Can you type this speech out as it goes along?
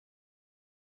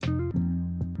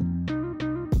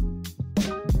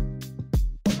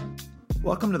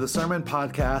Welcome to the Sermon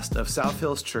Podcast of South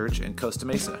Hills Church in Costa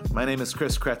Mesa. My name is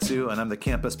Chris Kretzu, and I'm the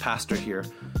campus pastor here.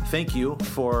 Thank you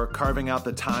for carving out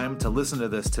the time to listen to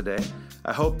this today.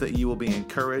 I hope that you will be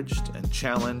encouraged and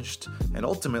challenged, and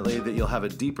ultimately that you'll have a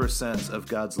deeper sense of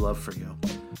God's love for you.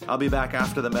 I'll be back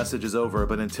after the message is over,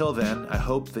 but until then, I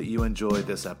hope that you enjoyed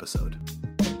this episode.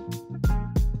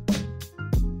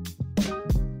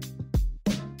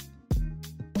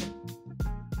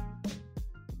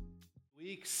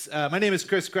 My name is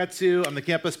Chris Kretzu. I'm the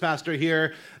campus pastor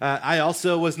here. I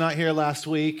also was not here last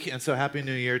week, and so Happy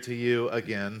New Year to you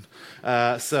again.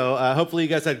 Hopefully you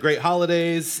guys had great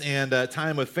holidays and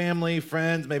time with family,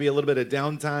 friends, maybe a little bit of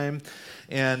downtime.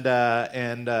 And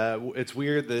it's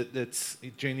weird that it's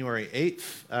January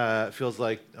 8th. It feels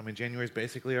like, January's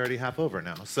basically already half over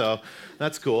now, so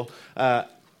that's cool.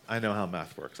 I know how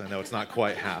math works. I know it's not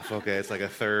quite half. Okay, it's like a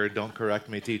third. Don't correct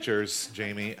me, teachers,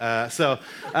 Jamie. But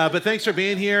thanks for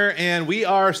being here. And we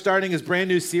are starting this brand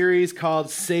new series called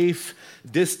Safe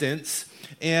Distance.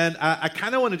 And I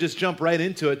kind of want to just jump right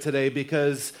into it today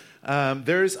because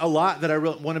there's a lot that I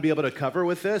want to be able to cover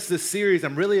with this. This series,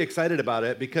 I'm really excited about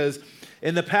it because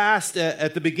in the past,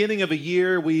 at the beginning of a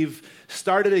year, we've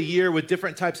started a year with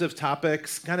different types of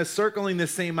topics, kind of circling the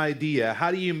same idea.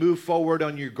 How do you move forward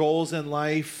on your goals in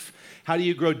life? How do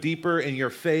you grow deeper in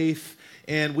your faith?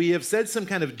 And we have said some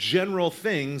kind of general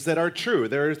things that are true.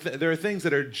 There are things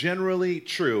that are generally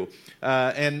true.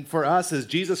 And for us as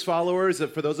Jesus followers,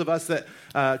 for those of us that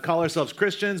call ourselves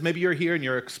Christians, maybe you're here and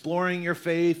you're exploring your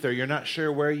faith or you're not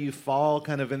sure where you fall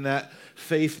kind of in that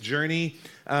faith journey.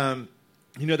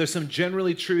 There's some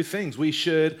generally true things. We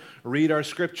should read our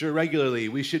scripture regularly.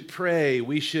 We should pray.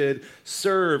 We should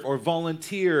serve or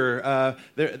volunteer.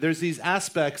 There's these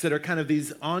aspects that are kind of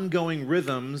these ongoing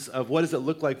rhythms of what does it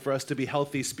look like for us to be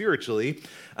healthy spiritually.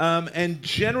 And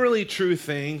generally true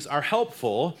things are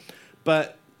helpful,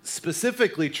 but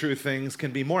specifically true things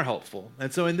can be more helpful.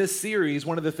 And so in this series,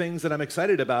 one of the things that I'm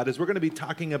excited about is we're going to be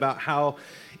talking about how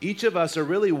each of us are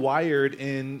really wired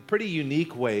in pretty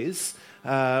unique ways.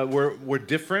 We're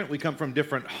different. We come from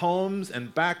different homes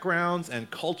and backgrounds and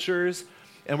cultures.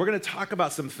 And we're going to talk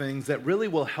about some things that really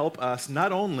will help us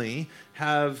not only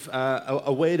have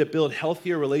a way to build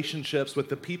healthier relationships with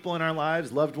the people in our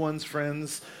lives, loved ones,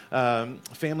 friends,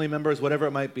 family members, whatever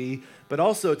it might be, but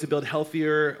also to build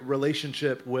healthier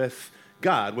relationship with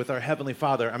God, with our Heavenly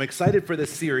Father. I'm excited for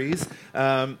this series.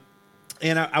 And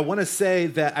I want to say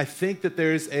that I think that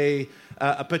there's a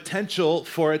potential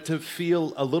for it to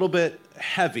feel a little bit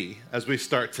heavy as we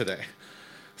start today.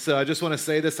 So I just want to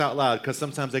say this out loud because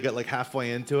sometimes I get like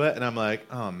halfway into it and I'm like,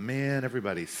 oh man,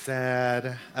 everybody's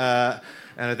sad. And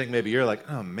I think maybe you're like,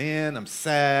 oh man, I'm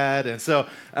sad. And so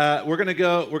we're gonna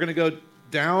go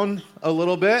down a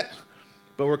little bit,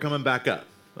 but we're coming back up.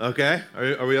 Okay?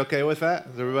 Are we okay with that?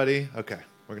 Is everybody okay?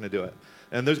 We're gonna do it.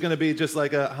 And there's gonna be just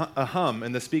like a hum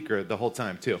in the speaker the whole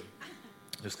time too.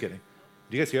 Just kidding.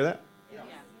 Do you guys hear that?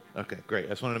 Okay, great. I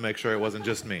just wanted to make sure it wasn't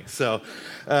just me. So,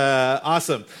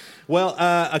 awesome. Well,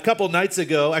 a couple nights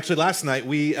ago, actually last night,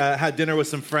 we had dinner with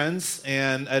some friends,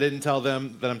 and I didn't tell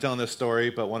them that I'm telling this story,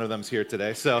 but one of them's here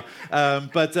today. So,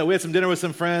 but we had some dinner with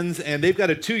some friends, and they've got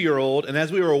a 2-year-old, and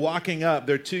as we were walking up,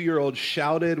 their 2-year-old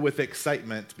shouted with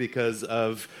excitement because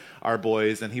of our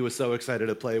boys, and he was so excited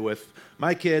to play with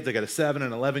my kids. I got a 7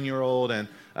 and 11-year-old, and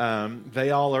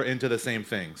they all are into the same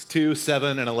things. 2,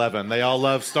 7, and 11. They all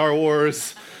love Star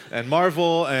Wars and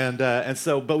Marvel, and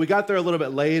so. But we got there a little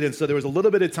bit late, and so there was a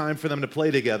little bit of time for them to play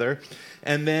together.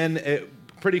 And then it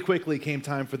pretty quickly came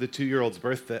time for the 2-year-old's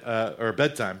birthday or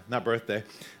bedtime, not birthday,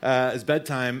 his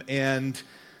bedtime. And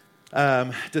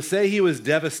to say he was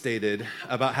devastated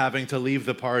about having to leave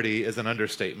the party is an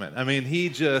understatement. I mean, he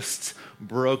just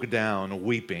broke down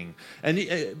weeping.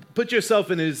 And put yourself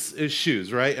in his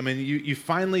shoes, right? I mean, you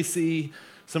finally see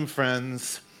some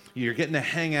friends, you're getting to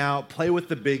hang out, play with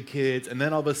the big kids, and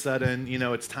then all of a sudden,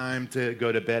 it's time to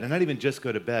go to bed. And not even just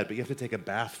go to bed, but you have to take a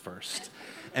bath first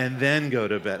and then go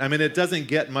to bed. I mean, it doesn't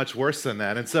get much worse than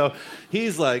that. And so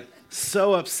he's like,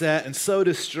 so upset and so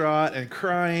distraught and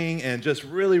crying and just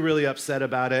really, really upset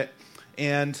about it.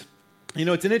 And,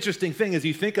 it's an interesting thing as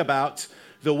you think about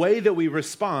the way that we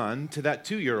respond to that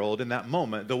 2-year-old in that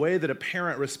moment, the way that a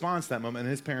parent responds to that moment, and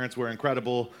his parents were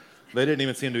incredible. They didn't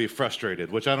even seem to be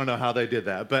frustrated, which I don't know how they did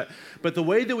that. But the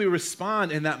way that we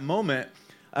respond in that moment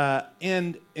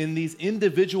and in these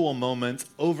individual moments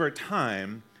over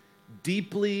time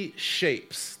deeply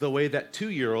shapes the way that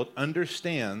 2-year-old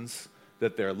understands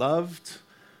that they're loved,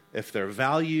 if they're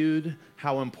valued,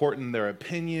 how important their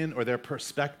opinion or their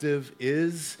perspective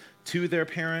is to their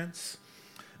parents.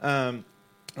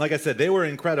 like I said, they were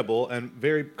incredible and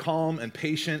very calm and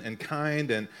patient and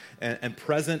kind and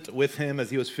present with him as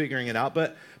he was figuring it out.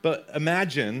 But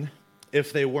imagine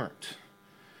if they weren't.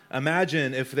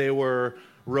 Imagine if they were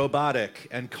robotic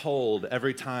and cold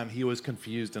every time he was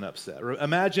confused and upset.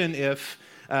 Imagine if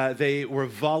they were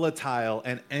volatile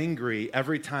and angry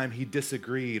every time he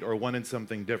disagreed or wanted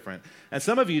something different. And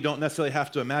some of you don't necessarily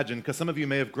have to imagine, because some of you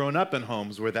may have grown up in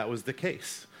homes where that was the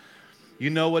case. You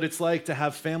know what it's like to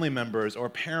have family members or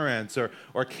parents or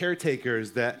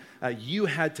caretakers that you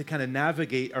had to kind of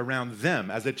navigate around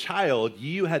them. As a child,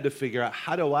 you had to figure out,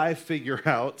 how do I figure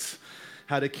out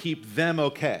how to keep them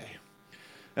okay?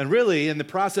 And really, in the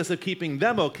process of keeping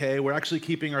them okay, we're actually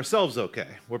keeping ourselves okay.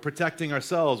 We're protecting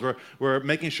ourselves. We're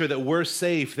making sure that we're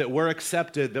safe, that we're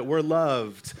accepted, that we're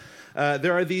loved.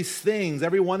 There are these things,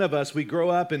 every one of us, we grow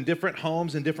up in different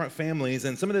homes and different families,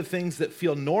 and some of the things that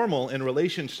feel normal in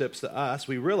relationships to us,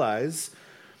 we realize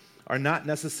are not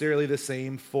necessarily the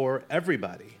same for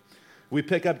everybody. We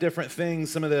pick up different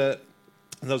things,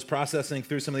 those processing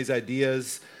through some of these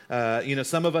ideas.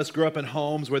 Some of us grew up in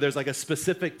homes where there's like a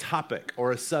specific topic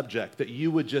or a subject that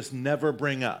you would just never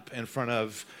bring up in front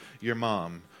of your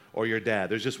mom or your dad.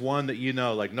 There's just one that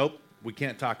like, nope, we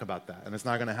can't talk about that, and it's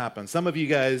not going to happen. Some of you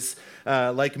guys,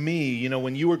 like me,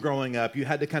 when you were growing up, you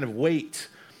had to kind of wait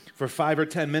for 5 or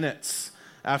 10 minutes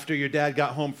after your dad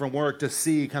got home from work to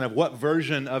see kind of what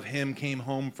version of him came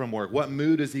home from work. What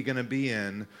mood is he going to be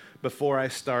in before I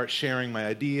start sharing my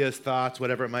ideas, thoughts,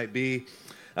 whatever it might be.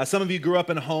 Some of you grew up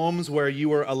in homes where you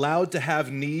were allowed to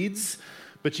have needs,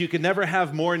 but you could never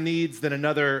have more needs than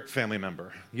another family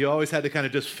member. You always had to kind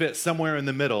of just fit somewhere in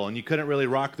the middle, and you couldn't really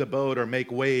rock the boat or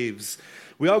make waves.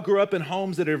 We all grew up in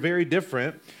homes that are very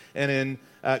different, and in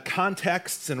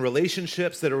contexts and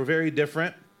relationships that are very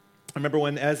different. I remember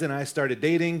when Ez and I started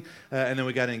dating, and then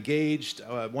we got engaged.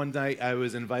 One night I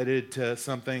was invited to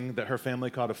something that her family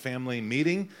called a family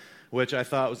meeting, which I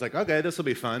thought was like, okay, this will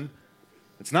be fun.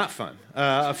 It's not fun.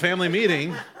 A family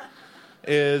meeting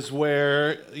is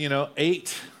where,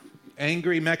 8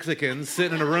 angry Mexicans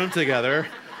sit in a room together,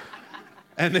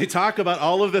 and they talk about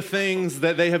all of the things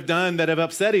that they have done that have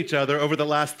upset each other over the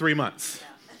last 3 months.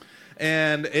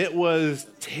 And it was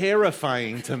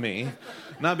terrifying to me,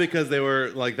 not because they were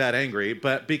like that angry,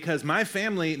 but because my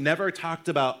family never talked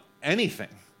about anything.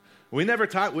 We never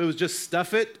talked, it was just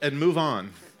stuff it and move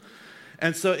on.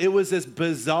 And so it was this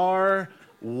bizarre,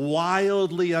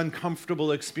 wildly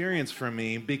uncomfortable experience for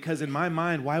me, because in my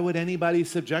mind, why would anybody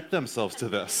subject themselves to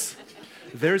this?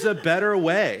 There's a better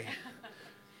way.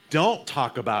 Don't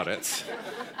talk about it.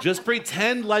 Just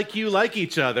pretend like you like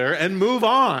each other and move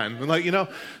on.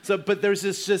 But there's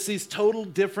just these total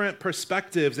different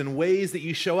perspectives and ways that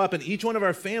you show up. In each one of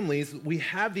our families, we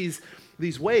have these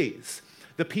ways.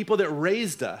 The people that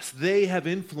raised us, they have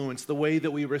influenced the way that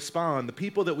we respond. The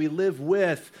people that we live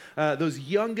with, those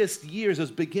youngest years,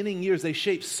 those beginning years, they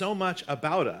shape so much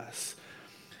about us.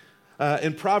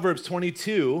 In Proverbs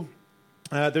 22,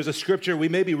 there's a scripture we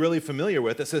may be really familiar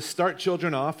with that says, "Start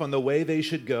children off on the way they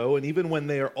should go, and even when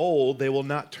they are old, they will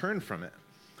not turn from it."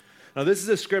 Now, this is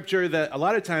a scripture that a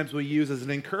lot of times we use as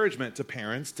an encouragement to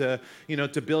parents to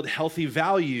build healthy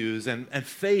values and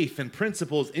faith and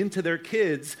principles into their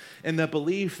kids, in the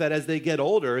belief that as they get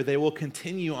older, they will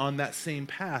continue on that same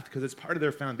path because it's part of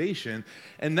their foundation.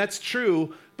 And that's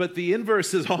true, but the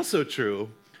inverse is also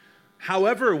true.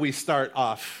 However we start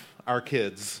off our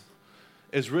kids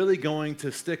is really going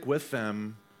to stick with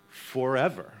them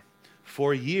forever,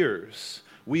 for years.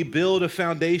 We build a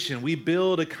foundation, we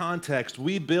build a context,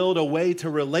 we build a way to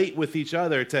relate with each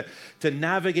other, to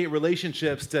navigate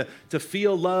relationships, to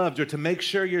feel loved, or to make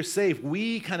sure you're safe.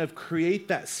 We kind of create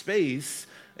that space,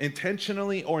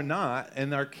 intentionally or not,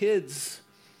 and our kids,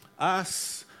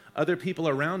 us, other people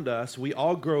around us, we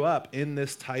all grow up in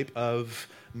this type of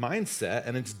mindset,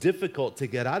 and it's difficult to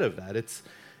get out of that.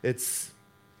 It's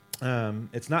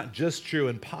not just true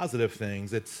in positive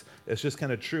things, it's just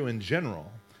kind of true in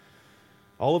general.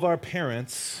 All of our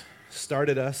parents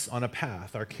started us on a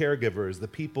path, our caregivers, the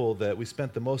people that we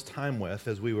spent the most time with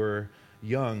as we were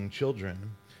young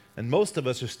children. And most of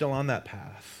us are still on that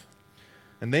path.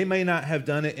 And they may not have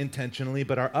done it intentionally,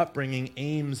 but our upbringing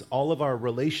aims all of our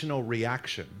relational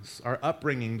reactions. Our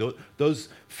upbringing, those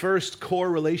first core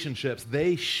relationships,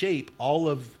 they shape all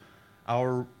of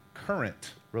our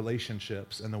current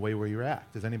relationships and the way we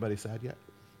react. Is anybody sad yet?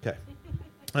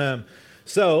 Okay.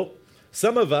 So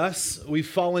some of us, we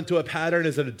fall into a pattern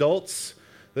as adults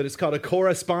that is called a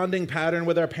corresponding pattern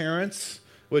with our parents,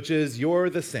 which is you're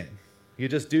the same. You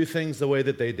just do things the way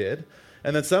that they did.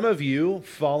 And then some of you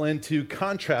fall into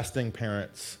contrasting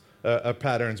patterns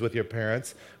with your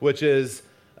parents, which is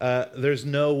there's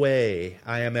no way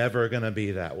I am ever going to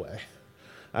be that way.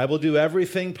 I will do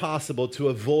everything possible to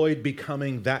avoid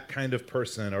becoming that kind of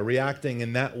person or reacting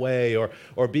in that way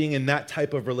or being in that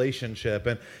type of relationship.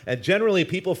 And generally,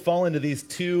 people fall into these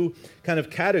two kind of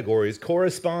categories,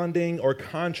 corresponding or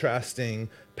contrasting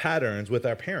patterns with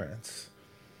our parents.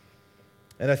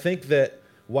 And I think that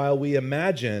while we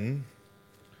imagine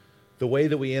the way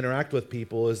that we interact with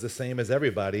people is the same as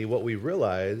everybody, what we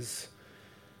realize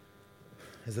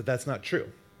is that that's not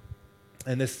true.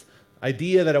 And this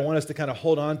idea that I want us to kind of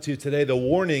hold on to today, the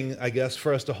warning, I guess,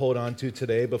 for us to hold on to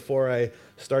today before I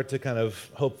start to kind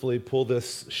of hopefully pull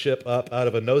this ship up out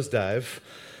of a nosedive,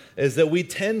 is that we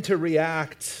tend to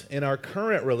react in our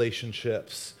current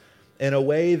relationships in a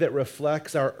way that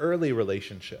reflects our early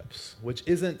relationships, which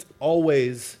isn't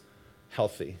always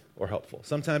healthy or helpful.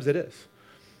 Sometimes it is.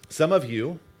 Some of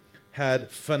you had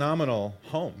phenomenal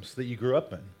homes that you grew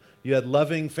up in. You had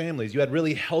loving families. You had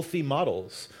really healthy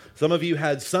models. Some of you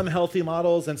had some healthy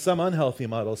models and some unhealthy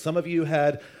models. Some of you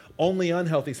had only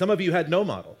unhealthy. Some of you had no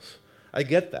models. I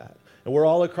get that. And we're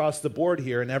all across the board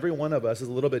here, and every one of us is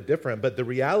a little bit different. But the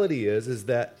reality is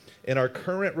that in our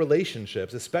current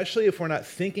relationships, especially if we're not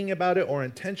thinking about it or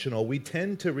intentional, we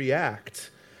tend to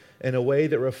react in a way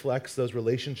that reflects those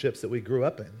relationships that we grew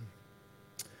up in.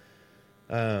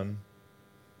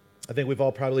 I think we've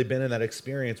all probably been in that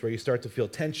experience where you start to feel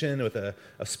tension with a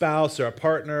spouse or a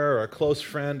partner or a close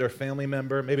friend or family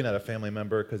member. Maybe not a family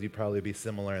member because you'd probably be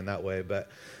similar in that way, but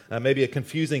maybe a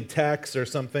confusing text or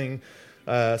something.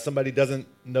 Somebody doesn't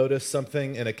notice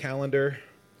something in a calendar.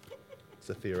 It's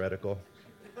a theoretical.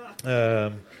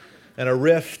 And a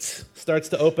rift starts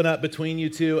to open up between you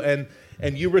two,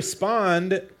 and you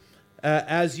respond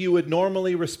as you would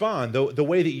normally respond, the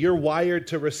way that you're wired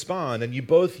to respond, and you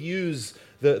both use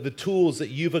the tools that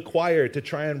you've acquired to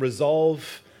try and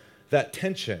resolve that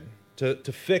tension, to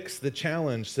fix the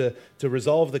challenge, to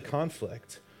resolve the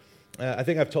conflict. I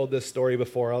think I've told this story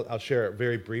before. I'll share it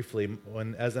very briefly.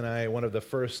 When Ez and I, one of the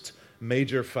first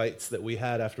major fights that we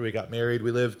had after we got married,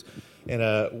 we lived in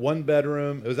a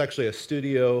one-bedroom. It was actually a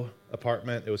studio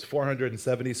apartment. It was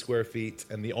 470 square feet,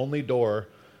 and the only door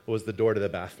was the door to the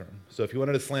bathroom. So if you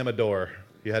wanted to slam a door,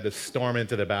 you had to storm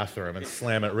into the bathroom and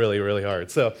slam it really, really hard.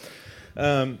 So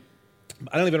I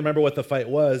don't even remember what the fight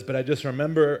was, but I just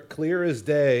remember clear as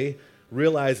day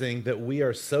realizing that we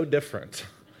are so different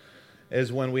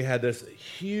is when we had this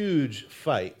huge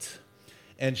fight,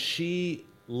 and she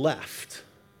left.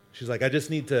 She's like, I just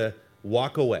need to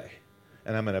walk away,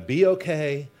 and I'm going to be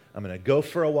okay. I'm going to go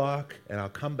for a walk, and I'll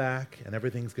come back, and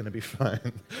everything's going to be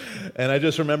fine. And I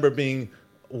just remember being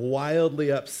wildly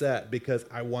upset because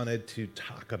I wanted to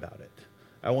talk about it.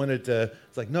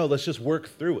 It's like, no, let's just work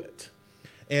through it.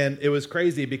 And it was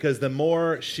crazy because the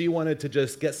more she wanted to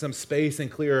just get some space and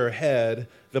clear her head,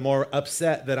 the more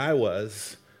upset that I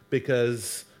was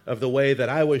because of the way that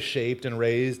I was shaped and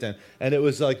raised. And it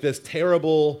was like this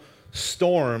terrible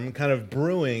storm kind of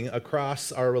brewing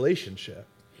across our relationship.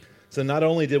 So not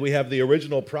only did we have the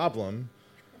original problem,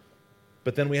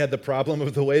 but then we had the problem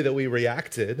of the way that we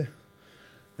reacted,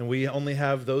 and we only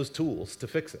have those tools to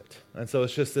fix it. And so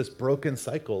it's just this broken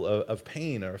cycle of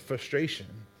pain or frustration.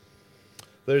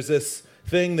 There's this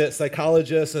thing that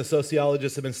psychologists and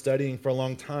sociologists have been studying for a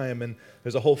long time, and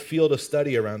there's a whole field of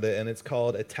study around it, and it's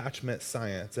called attachment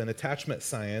science. And attachment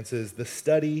science is the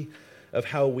study of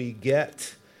how we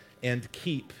get and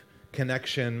keep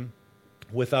connection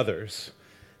with others.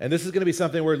 And this is going to be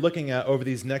something we're looking at over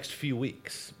these next few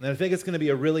weeks. And I think it's going to be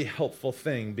a really helpful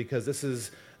thing because this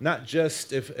is not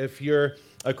just if you're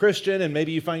a Christian and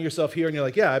maybe you find yourself here and you're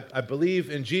like, yeah, I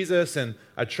believe in Jesus and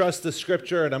I trust the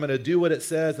scripture and I'm going to do what it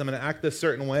says. I'm going to act this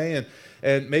certain way.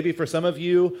 And maybe for some of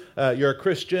you, you're a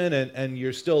Christian and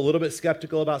you're still a little bit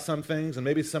skeptical about some things. And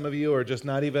maybe some of you are just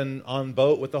not even on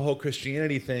boat with the whole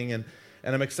Christianity thing. And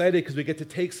I'm excited because we get to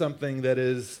take something that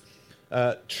is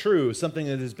true, something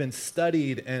that has been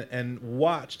studied and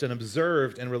watched and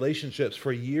observed in relationships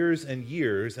for years and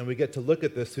years, and we get to look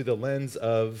at this through the lens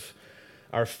of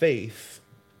our faith.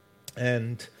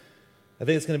 And I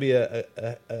think it's going to be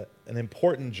an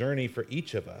important journey for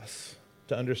each of us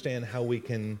to understand how we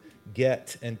can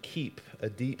get and keep a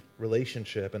deep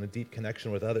relationship and a deep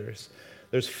connection with others.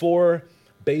 There's 4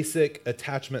 basic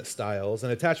attachment styles.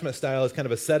 An attachment style is kind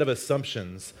of a set of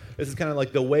assumptions. This is kind of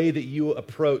like the way that you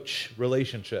approach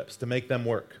relationships to make them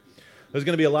work. There's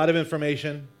going to be a lot of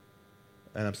information,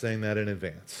 and I'm saying that in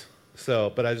advance.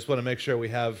 But I just want to make sure we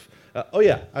have...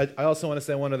 I also want to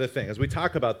say one other thing. As we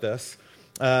talk about this,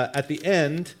 at the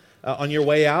end, on your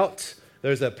way out,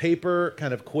 there's a paper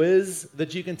kind of quiz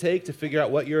that you can take to figure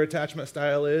out what your attachment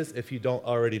style is if you don't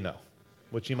already know.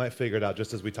 which you might figure it out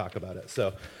just as we talk about it.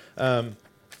 So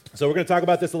we're going to talk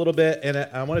about this a little bit, and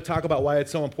I want to talk about why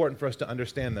it's so important for us to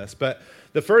understand this. But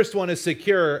the first one is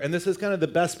secure, and this is kind of the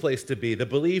best place to be. The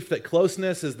belief that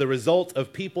closeness is the result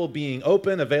of people being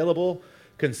open, available,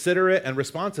 considerate, and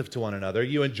responsive to one another.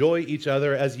 You enjoy each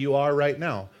other as you are right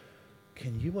now.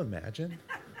 Can you imagine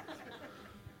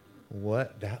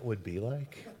what that would be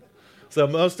like? So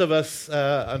most of us,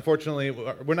 unfortunately,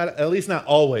 we're not, at least not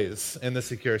always, in the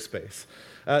secure space.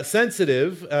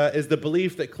 Sensitive is the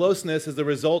belief that closeness is the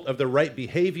result of the right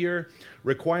behavior,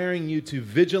 requiring you to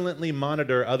vigilantly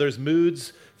monitor others'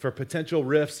 moods for potential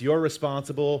rifts you're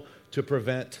responsible to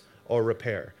prevent or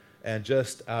repair. And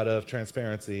just out of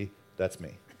transparency, that's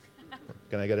me.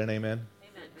 Can I get an amen?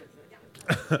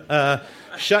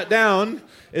 Shut down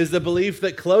is the belief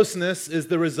that closeness is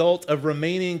the result of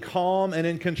remaining calm and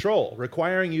in control,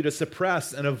 requiring you to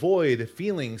suppress and avoid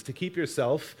feelings to keep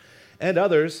yourself and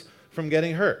others from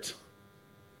getting hurt.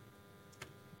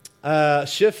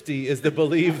 Shifty is the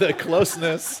belief that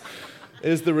closeness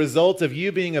is the result of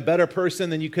you being a better person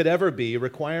than you could ever be,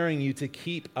 requiring you to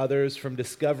keep others from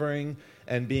discovering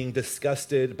and being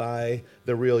disgusted by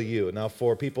the real you. Now,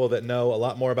 for people that know a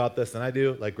lot more about this than I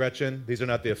do, like Gretchen, these are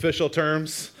not the official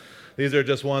terms. These are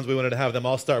just ones we wanted to have them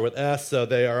all start with S, so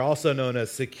they are also known as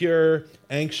secure,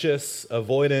 anxious,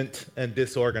 avoidant, and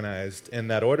disorganized in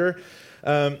that order.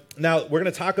 Now, we're going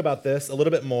to talk about this a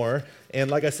little bit more, and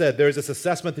like I said, there's this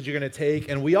assessment that you're going to take,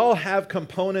 and we all have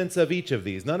components of each of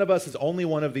these. None of us is only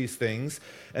one of these things,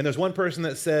 and there's one person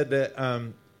that said that,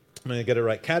 I'm going to get it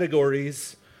right,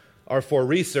 categories are for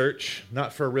research,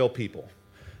 not for real people.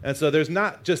 And so there's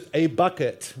not just a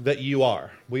bucket that you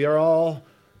are. We are all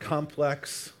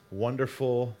complex,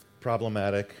 wonderful,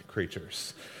 problematic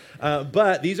creatures.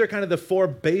 But these are kind of the four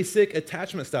basic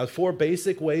attachment styles, four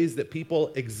basic ways that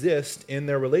people exist in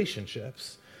their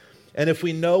relationships. And if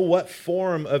we know what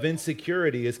form of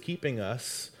insecurity is keeping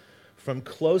us from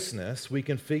closeness, we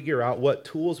can figure out what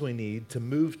tools we need to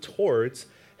move towards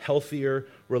healthier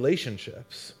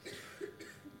relationships.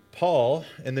 Paul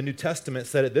in the New Testament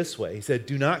said it this way. He said,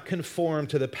 "Do not conform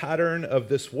to the pattern of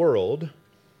this world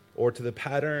or to the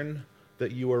pattern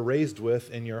that you were raised with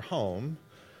in your home,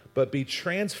 but be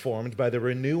transformed by the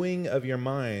renewing of your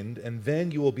mind, and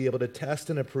then you will be able to test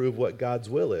and approve what God's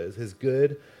will is, his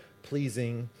good,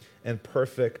 pleasing, and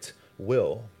perfect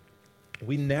will."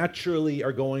 We naturally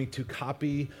are going to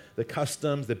copy the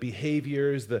customs, the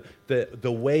behaviors,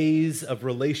 the ways of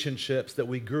relationships that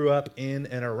we grew up in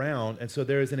and around. And so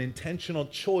there is an intentional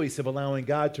choice of allowing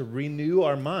God to renew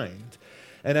our mind.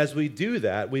 And as we do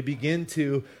that, we begin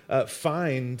to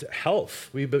find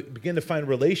health. We begin to find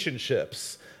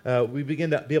relationships. We begin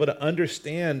to be able to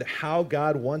understand how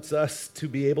God wants us to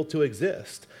be able to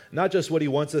exist. Not just what he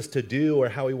wants us to do or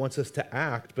how he wants us to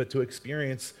act, but to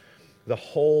experience the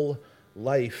whole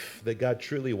life that God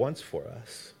truly wants for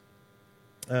us.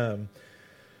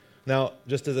 Now,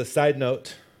 just as a side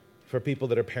note for people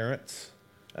that are parents,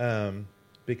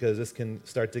 because this can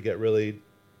start to get really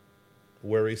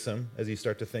worrisome as you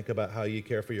start to think about how you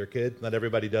care for your kid. Not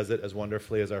everybody does it as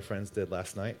wonderfully as our friends did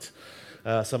last night.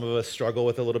 Some of us struggle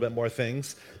with a little bit more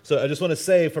things. So I just want to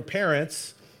say for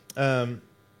parents,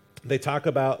 they talk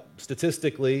about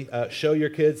statistically, show your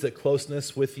kids that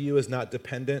closeness with you is not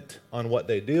dependent on what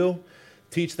they do.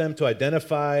 Teach them to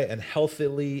identify and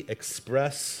healthily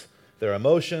express their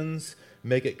emotions.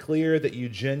 Make it clear that you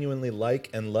genuinely like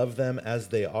and love them as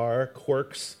they are,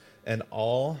 quirks and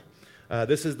all.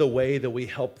 This is the way that we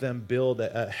help them build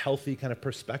a healthy kind of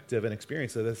perspective and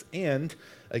experience of this. And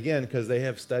again, because they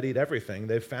have studied everything,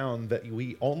 they've found that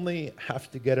we only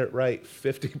have to get it right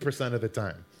 50% of the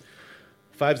time.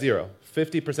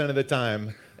 50% of the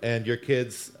time, and your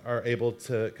kids are able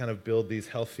to kind of build these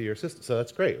healthier systems. So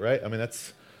that's great, right?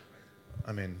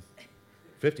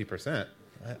 50%.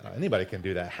 Anybody can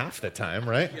do that half the time,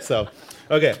 right? Yeah. So,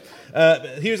 okay.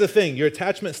 Here's the thing. Your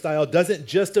attachment style doesn't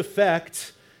just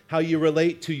affect how you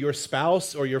relate to your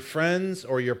spouse or your friends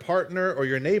or your partner or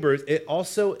your neighbors. It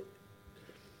also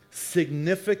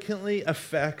significantly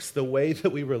affects the way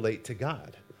that we relate to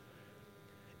God.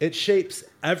 It shapes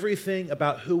everything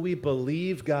about who we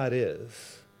believe God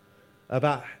is,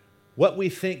 about what we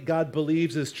think God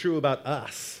believes is true about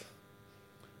us,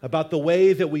 about the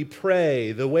way that we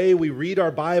pray, the way we read our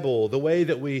Bible, the way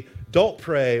that we don't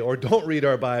pray or don't read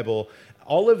our Bible.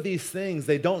 All of these things,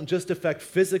 they don't just affect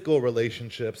physical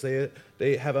relationships.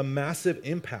 They have a massive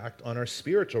impact on our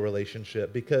spiritual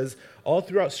relationship, because all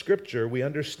throughout Scripture, we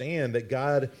understand that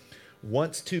God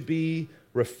wants to be,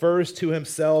 refers to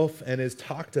himself, and is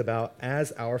talked about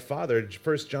as our Father.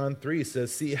 1 John 3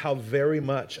 says, "See how very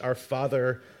much our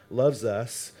Father loves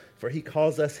us. for he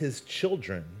calls us his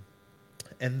children,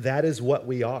 and that is what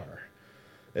we are.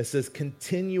 It's this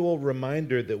continual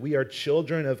reminder that we are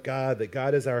children of God, that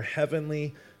God is our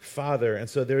heavenly Father. And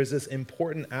so there's this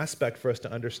important aspect for us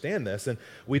to understand this. And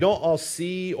we don't all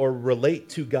see or relate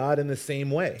to God in the same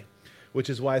way, which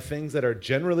is why things that are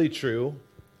generally true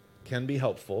can be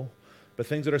helpful, but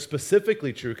things that are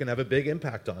specifically true can have a big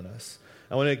impact on us.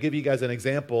 I want to give you guys an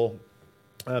example.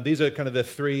 These are kind of the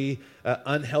three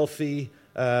unhealthy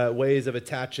ways of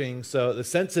attaching. So the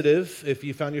sensitive, if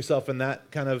you found yourself in that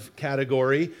kind of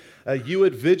category, you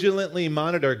would vigilantly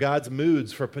monitor God's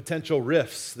moods for potential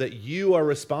rifts that you are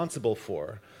responsible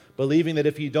for, believing that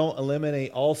if you don't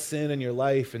eliminate all sin in your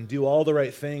life and do all the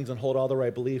right things and hold all the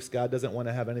right beliefs, God doesn't want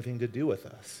to have anything to do with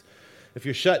us. If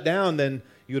you're shut down, then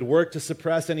you would work to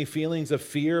suppress any feelings of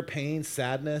fear, pain,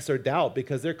 sadness, or doubt,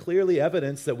 because they're clearly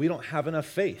evidence that we don't have enough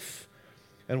faith.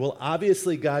 And will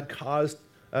obviously God cause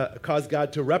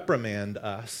God to reprimand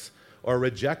us or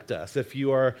reject us. If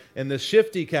you are in the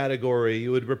shifty category,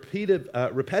 you would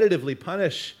repetitively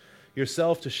punish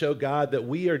yourself to show God that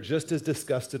we are just as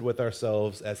disgusted with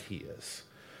ourselves as he is.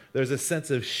 There's a sense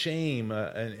of shame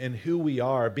in who we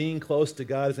are. Being close to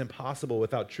God is impossible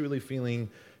without truly feeling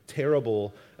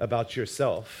terrible about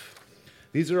yourself.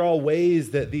 These are all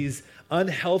ways that these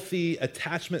unhealthy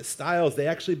attachment styles, they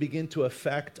actually begin to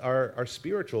affect our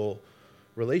spiritual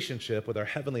relationship with our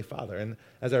Heavenly Father. And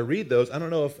as I read those, I don't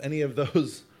know if any of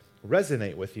those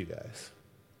resonate with you guys.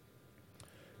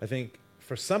 I think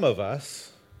for some of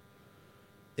us,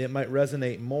 it might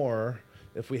resonate more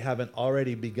if we haven't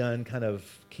already begun kind of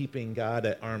keeping God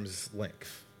at arm's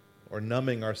length or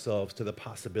numbing ourselves to the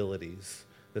possibilities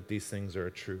that these things are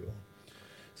true.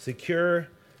 Secure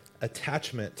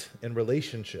attachment in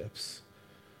relationships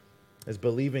is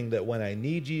believing that when I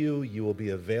need you, you will be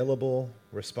available,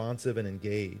 responsive, and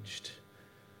engaged.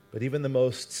 But even the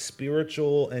most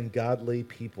spiritual and godly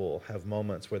people have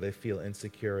moments where they feel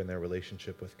insecure in their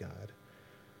relationship with God.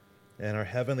 And our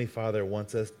Heavenly Father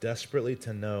wants us desperately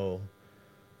to know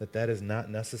that that is not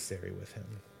necessary with him.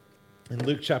 In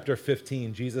Luke chapter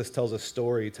 15, Jesus tells a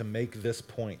story to make this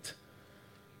point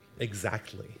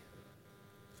exactly.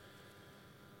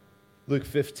 Luke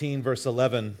 15, verse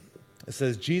 11, it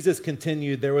says, Jesus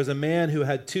continued, there was a man who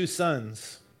had 2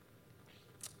 sons.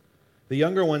 The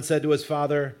younger one said to his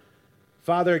father,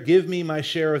 Father, give me my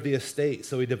share of the estate.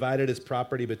 So he divided his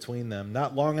property between them.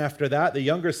 Not long after that, the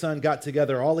younger son got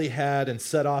together all he had and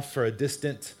set off for a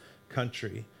distant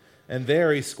country. And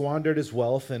there he squandered his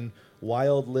wealth in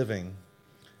wild living.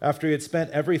 After he had spent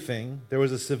everything, there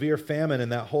was a severe famine in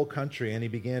that whole country, and he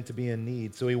began to be in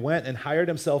need. So he went and hired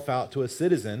himself out to a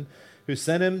citizen who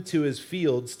sent him to his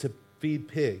fields to feed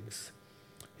pigs.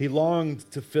 He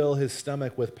longed to fill his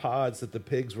stomach with pods that the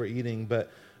pigs were eating,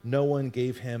 but no one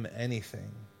gave him anything.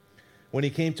 When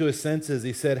he came to his senses,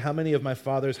 he said, how many of my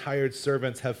father's hired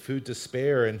servants have food to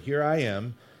spare, and here I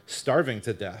am, starving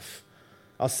to death?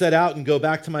 I'll set out and go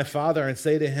back to my father and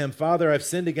say to him, Father, I've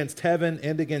sinned against heaven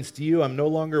and against you. I'm no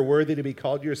longer worthy to be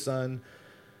called your son.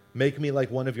 Make me like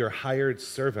one of your hired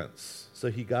servants. So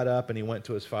he got up and he went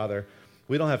to his father.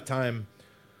 We don't have time,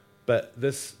 but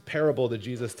this parable that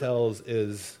Jesus tells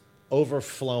is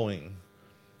overflowing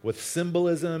with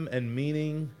symbolism and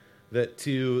meaning that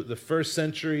to the first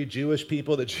century Jewish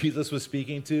people that Jesus was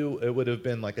speaking to, it would have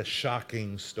been like a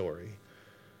shocking story.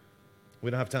 We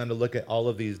don't have time to look at all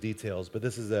of these details, but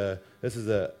this is a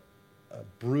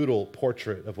brutal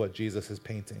portrait of what Jesus is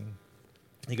painting.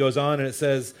 He goes on and it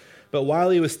says, but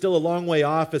while he was still a long way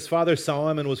off, his father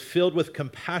saw him and was filled with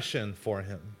compassion for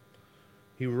him.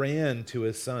 He ran to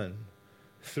his son,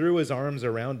 threw his arms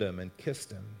around him, and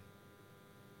kissed him.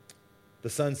 The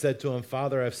son said to him,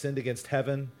 Father, I've sinned against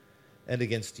heaven and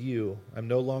against you. I'm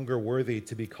no longer worthy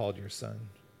to be called your son.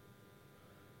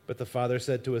 But the father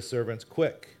said to his servants,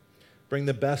 quick, bring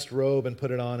the best robe and put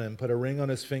it on him. Put a ring on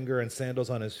his finger and sandals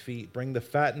on his feet. Bring the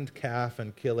fattened calf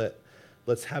and kill it.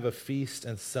 Let's have a feast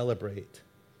and celebrate.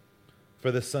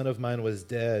 For the son of mine was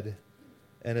dead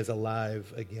and is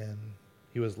alive again.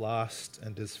 He was lost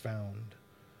and is found.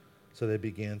 So they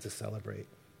began to celebrate.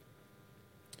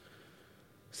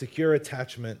 Secure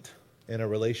attachment in a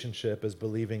relationship is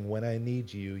believing when I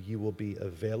need you, you will be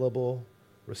available,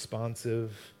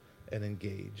 responsive, and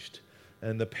engaged.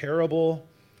 And the parable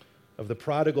of the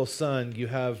prodigal son, you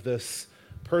have this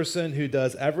person who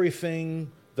does everything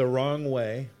the wrong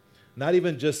way, not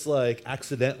even just like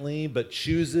accidentally, but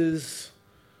chooses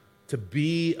to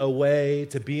be away,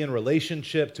 to be in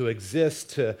relationship, to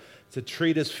exist, to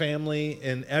treat his family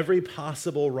in every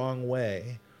possible wrong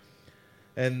way.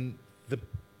 And the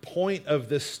point of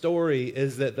this story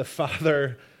is that the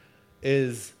father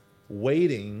is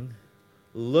waiting,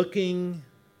 looking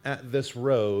at this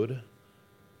road,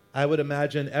 I would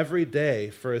imagine every day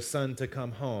for his son to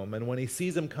come home. And when he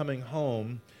sees him coming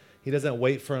home, he doesn't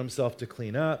wait for himself to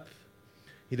clean up.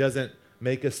 He doesn't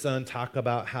make his son talk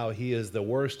about how he is the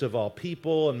worst of all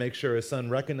people and make sure his son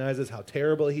recognizes how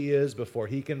terrible he is before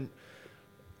he can.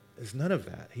 There's none of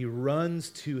that. He runs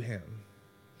to him,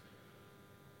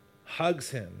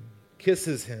 hugs him,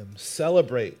 kisses him,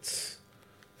 celebrates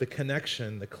the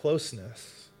connection, the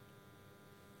closeness.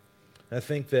 I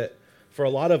think that for a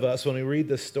lot of us, when we read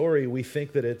this story, we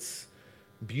think that it's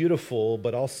beautiful,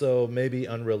 but also maybe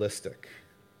unrealistic.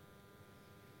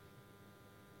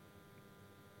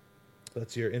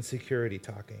 That's your insecurity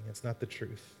talking. It's not the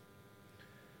truth.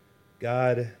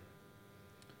 God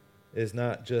is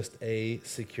not just a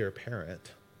secure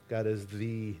parent. God is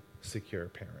the secure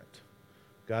parent.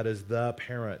 God is the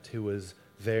parent who is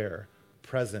there,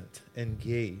 present,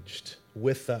 engaged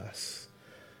with us.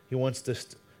 He wants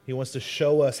to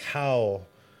show us how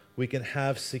we can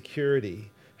have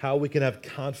security, how we can have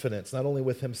confidence, not only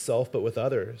with himself, but with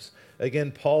others.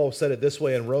 Again, Paul said it this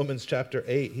way in Romans chapter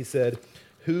 8. He said,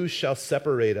 "Who shall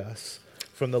separate us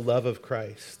from the love of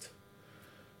Christ?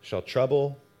 Shall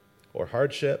trouble, or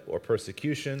hardship, or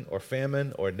persecution, or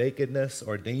famine, or nakedness,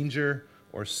 or danger,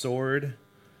 or sword?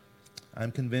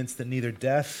 I'm convinced that neither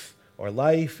death, or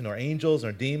life, nor angels,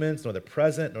 nor demons, nor the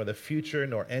present, nor the future,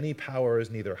 nor any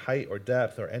powers, neither height or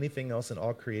depth, or anything else in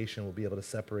all creation will be able to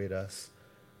separate us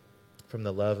from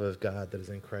the love of God that is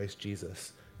in Christ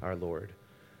Jesus our Lord."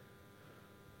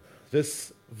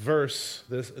 This verse,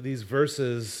 these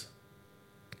verses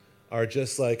are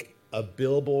just like a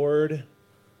billboard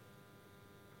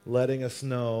letting us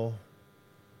know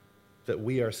that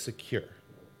we are secure,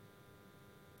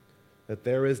 that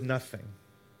there is nothing,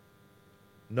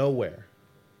 nowhere,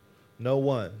 no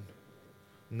one,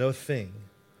 no thing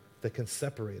that can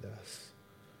separate us,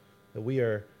 that we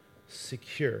are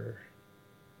secure.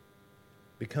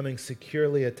 Becoming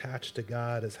securely attached to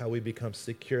God is how we become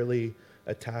securely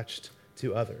attached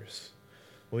to others.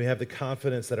 When we have the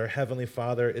confidence that our Heavenly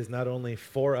Father is not only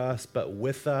for us, but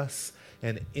with us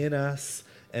and in us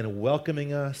and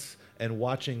welcoming us and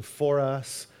watching for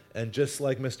us. And just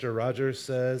like Mr. Rogers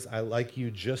says, "I like you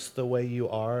just the way you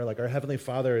are." Like our Heavenly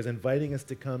Father is inviting us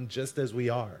to come just as we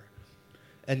are.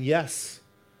 And yes,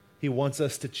 he wants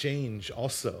us to change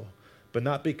also, but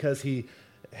not because he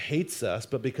hates us,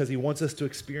 but because he wants us to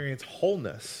experience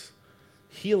wholeness,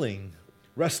 healing,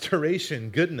 restoration,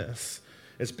 goodness.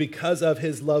 It's because of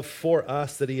his love for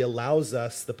us that he allows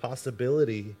us the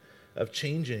possibility of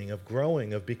changing, of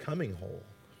growing, of becoming whole.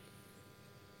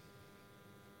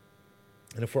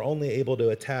 And if we're only able to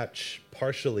attach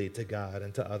partially to God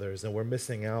and to others, then we're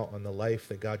missing out on the life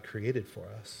that God created for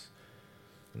us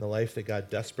and the life that God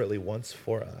desperately wants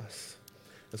for us.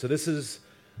 And so this is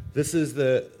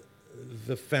the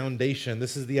foundation.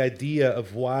 This is the idea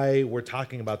of why we're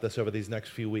talking about this over these next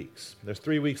few weeks. There's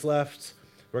 3 weeks left.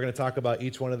 We're going to talk about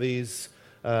each one of these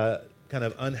kind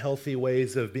of unhealthy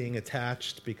ways of being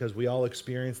attached because we all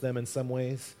experience them in some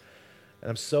ways. And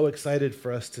I'm so excited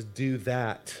for us to do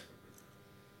that.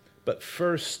 But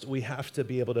first, we have to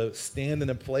be able to stand in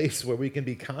a place where we can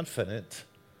be confident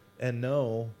and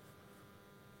know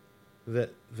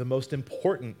that the most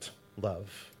important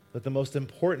love, that the most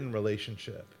important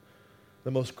relationship, the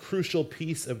most crucial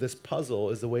piece of this puzzle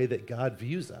is the way that God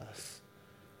views us.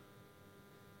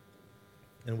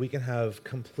 And we can have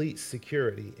complete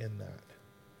security in that.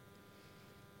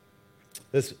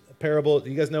 This parable, do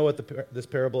you guys know what this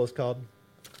parable is called?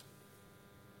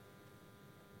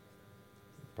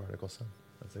 Prodigal son.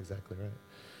 That's exactly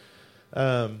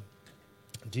right.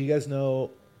 Do you guys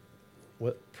know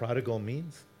what prodigal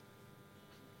means?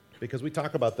 Because we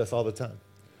talk about this all the time.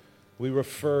 We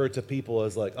refer to people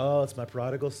as like, "Oh, it's my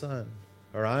prodigal son,"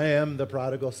 or "I am the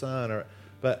prodigal son,"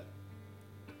 but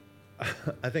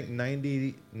I think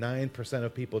 99%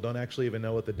 of people don't actually even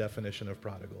know what the definition of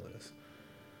prodigal is.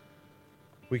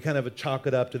 We kind of chalk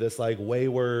it up to this like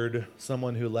wayward,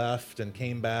 someone who left and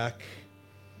came back.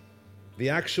 The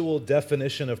actual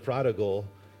definition of prodigal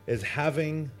is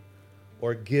having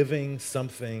or giving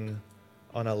something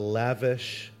on a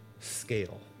lavish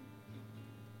scale.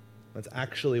 That's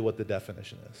actually what the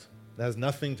definition is. It has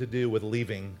nothing to do with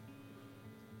leaving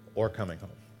or coming home.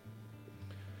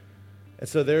 And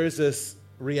so there is this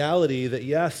reality that,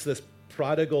 yes, this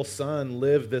prodigal son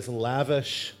lived this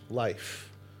lavish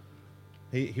life.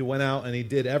 He went out and he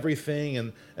did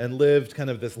everything and lived kind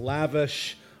of this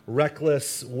lavish,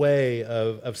 reckless way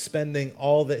of spending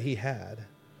all that he had.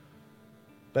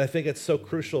 But I think it's so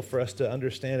crucial for us to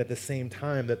understand at the same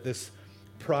time that this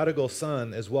prodigal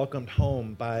son is welcomed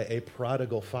home by a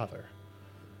prodigal father.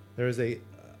 There is a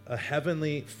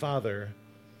heavenly Father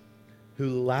who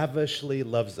lavishly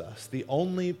loves us. The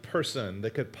only person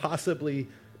that could possibly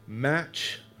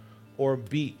match or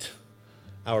beat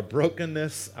our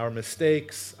brokenness, our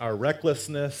mistakes, our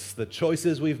recklessness, the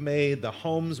choices we've made, the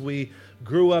homes we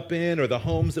grew up in, or the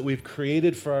homes that we've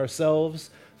created for ourselves.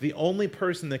 The only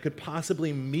person that could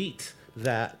possibly meet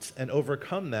that and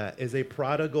overcome that is a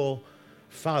prodigal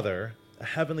Father, a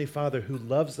heavenly Father who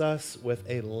loves us with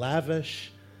a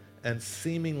lavish and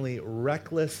seemingly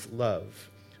reckless love.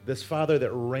 This Father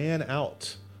that ran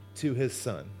out to his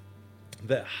Son,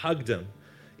 that hugged him,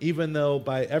 even though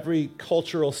by every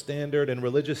cultural standard and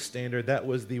religious standard, that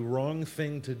was the wrong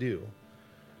thing to do.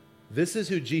 This is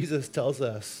who Jesus tells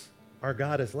us our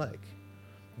God is like.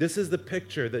 This is the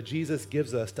picture that Jesus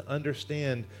gives us to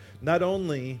understand not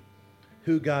only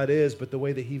who God is, but the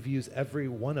way that he views every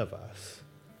one of us.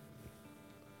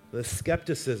 The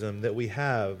skepticism that we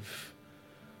have,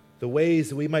 the ways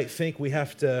that we might think we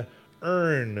have to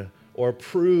earn or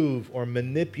prove or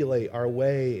manipulate our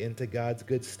way into God's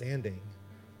good standing.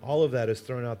 All of that is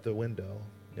thrown out the window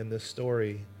in this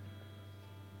story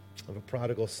of a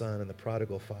prodigal son and the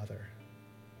prodigal father.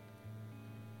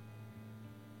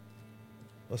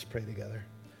 Let's pray together.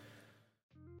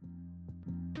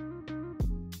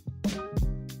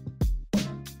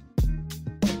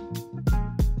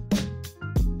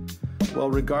 Well,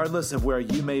 regardless of where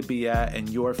you may be at in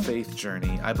your faith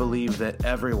journey, I believe that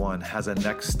everyone has a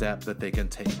next step that they can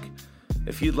take.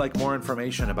 If you'd like more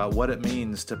information about what it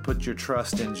means to put your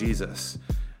trust in Jesus,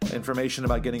 information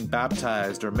about getting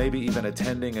baptized, or maybe even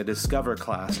attending a Discover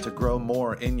class to grow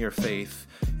more in your faith,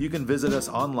 you can visit us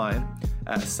online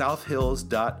at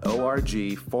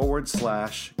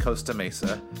southhills.org/Costa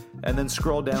Mesa, and then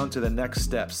scroll down to the Next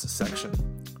Steps section.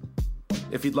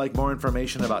 If you'd like more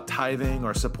information about tithing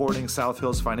or supporting South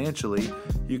Hills financially,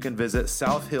 you can visit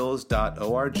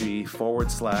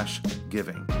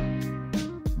southhills.org/giving.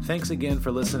 Thanks again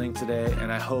for listening today,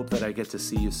 and I hope that I get to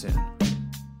see you soon.